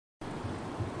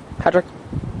Patrick,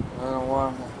 I don't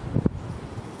want to.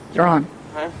 you're on.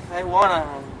 I want to.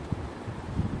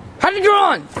 Patrick, you're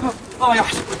on! Oh my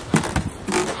gosh.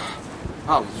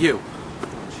 Oh, you.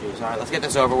 Jeez, alright, let's get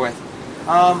this over with.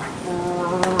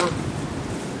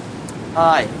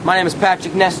 Hi, my name is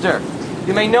Patrick Nestor.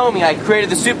 You may know me, I created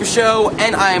the Super Show,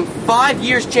 and I am 5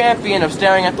 years champion of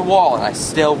staring at the wall, and I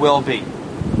still will be.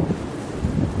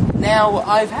 Now,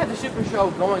 I've had the Super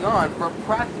Show going on for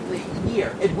practically a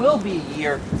year. It will be a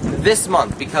year this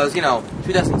month, because,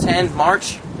 2010,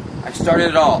 March, I started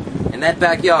it all, in that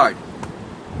backyard.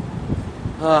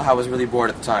 I was really bored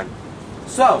at the time.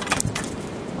 So,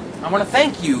 I want to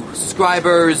thank you,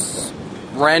 subscribers,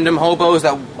 random hobos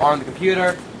that are on the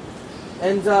computer,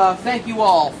 and thank you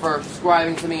all for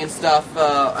subscribing to me and stuff.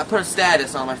 I put a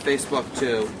status on my Facebook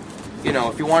too.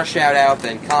 If you want to shout out,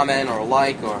 then comment or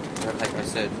like or whatever the heck I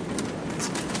said.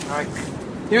 Alright,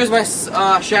 here's my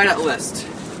shout out list.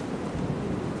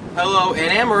 Hello,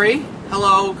 Aunt Anne-Marie.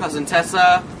 Hello, Cousin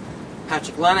Tessa,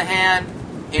 Patrick Lenahan,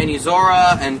 Annie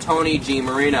Zora, and Tony G.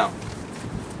 Marino.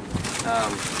 There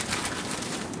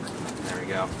we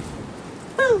go.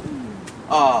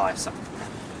 Oh, I suck.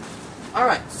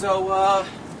 Alright, so,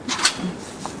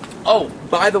 oh,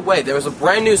 by the way, there was a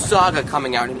brand new saga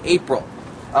coming out in April.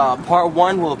 Part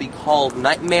 1 will be called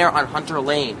Nightmare on Hunter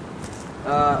Lane.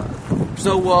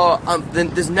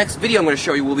 This next video I'm going to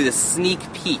show you will be the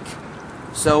sneak peek.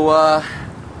 So,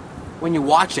 when you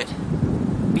watch it,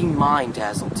 be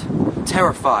mind-dazzled,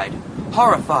 terrified,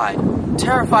 horrified,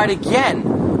 terrified again.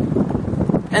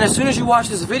 And as soon as you watch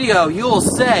this video, you'll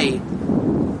say,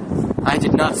 I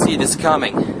did not see this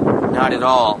coming. Not at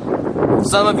all.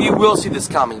 Some of you will see this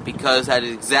coming because that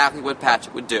is exactly what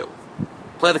Patrick would do.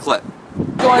 Play the clip.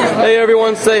 Hey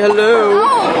everyone, say hello.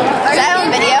 Oh, is that on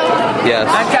video? Yes.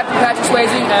 I'm Captain Patrick Swayze,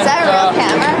 and Is that a real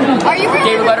camera? Are you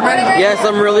really David Letterman? Yes,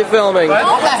 I'm really filming. What?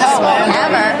 Oh, that's a small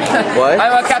camera. What?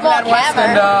 I'm Captain Adam West,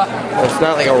 and It's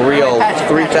not like a real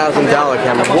 $3,000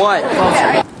 camera. What?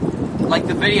 Like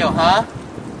the video, huh?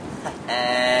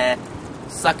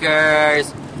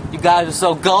 Suckers. You guys are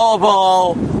so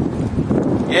gullible.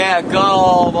 Yeah,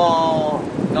 gullible.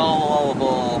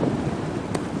 Gullible.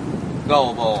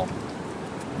 Gullible.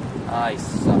 I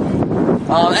suck.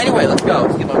 Anyway, let's go.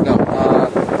 Let's keep on going.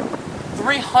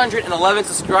 311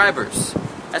 subscribers.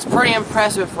 That's pretty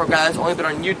impressive for a guy that's only been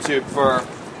on YouTube for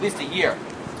at least a year.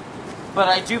 But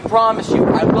I do promise you,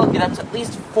 I will get up to at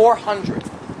least 400.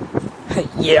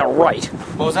 yeah, right.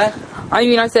 What was that?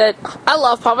 I said, I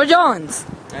love Papa John's.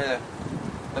 Yeah,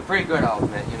 they're pretty good, I'll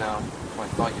admit, what I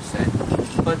thought you said.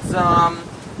 But,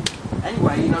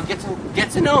 anyway,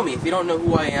 get to know me if you don't know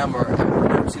who I am or have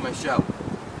never seen my show.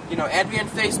 Add me on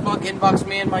Facebook, inbox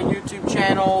me on my YouTube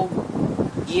channel,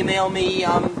 email me.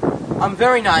 I'm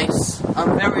very nice,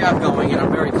 I'm very outgoing, and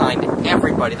I'm very kind to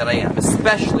everybody that I am,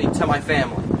 especially to my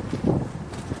family.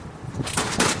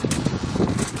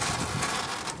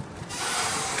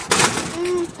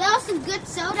 That was some good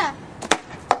soda.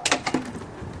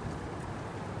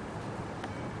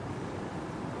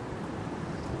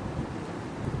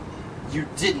 You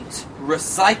didn't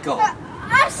recycle.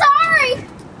 I'm sorry.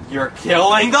 You're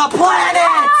killing the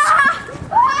planet!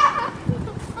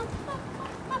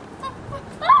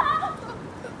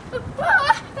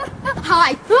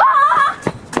 Hi.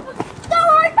 Don't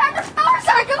worry, Patrick.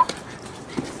 Motorcycle.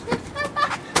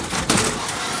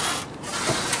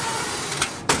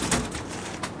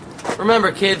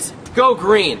 Remember, kids, go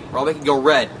green, or I'll make it go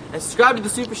red. And subscribe to the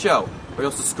Super Show, or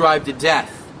you'll subscribe to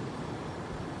death.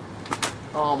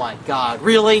 Oh my god,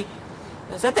 really?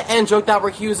 Is that the end joke that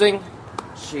we're using?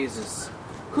 Jesus.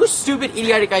 Whose stupid,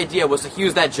 idiotic idea was to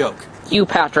use that joke? You,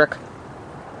 Patrick.